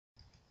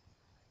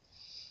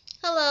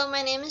Hello,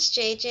 my name is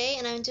JJ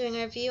and I'm doing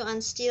a review on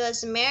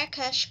Stila's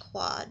Marrakesh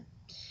Quad.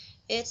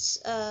 It's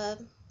a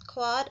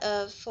quad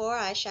of 4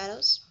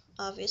 eyeshadows,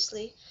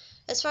 obviously.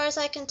 As far as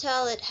I can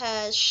tell, it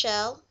has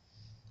Shell,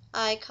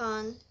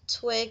 Icon,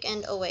 Twig,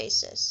 and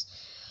Oasis.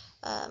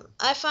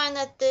 I find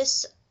that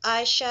this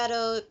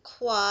eyeshadow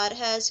quad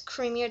has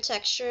creamier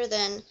texture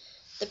than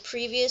the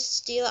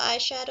previous Stila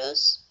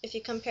eyeshadows, if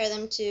you compare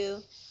them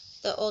to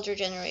the older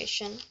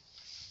generation.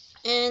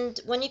 And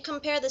when you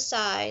compare the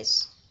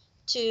size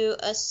to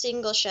a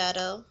single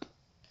shadow,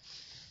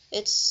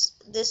 it's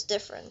this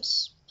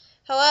difference.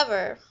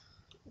 However,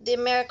 the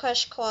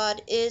Marrakesh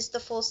Quad is the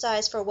full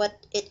size for what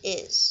it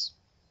is.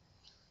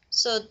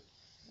 So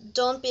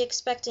don't be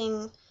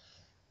expecting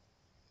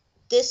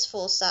this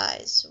full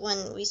size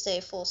when we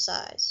say full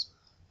size.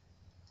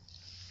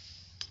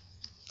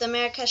 The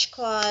Marrakesh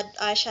Quad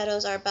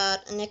eyeshadows are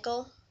about a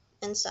nickel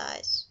in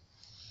size.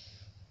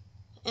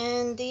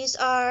 And these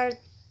are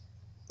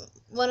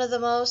one of the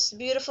most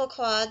beautiful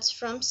quads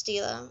from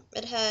Stila.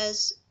 It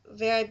has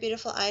very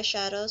beautiful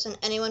eyeshadows, and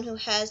anyone who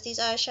has these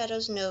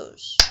eyeshadows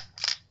knows,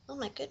 oh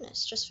my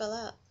goodness, just fell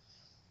out,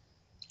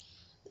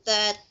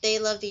 that they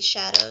love these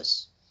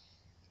shadows.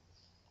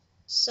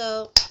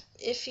 So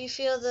if you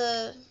feel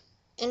the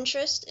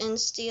interest in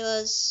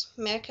Stila's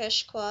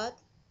Marrakesh Quad,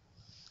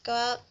 go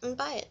out and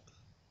buy it.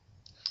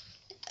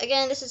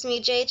 Again, this is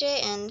me,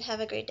 JJ, and have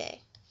a great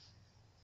day.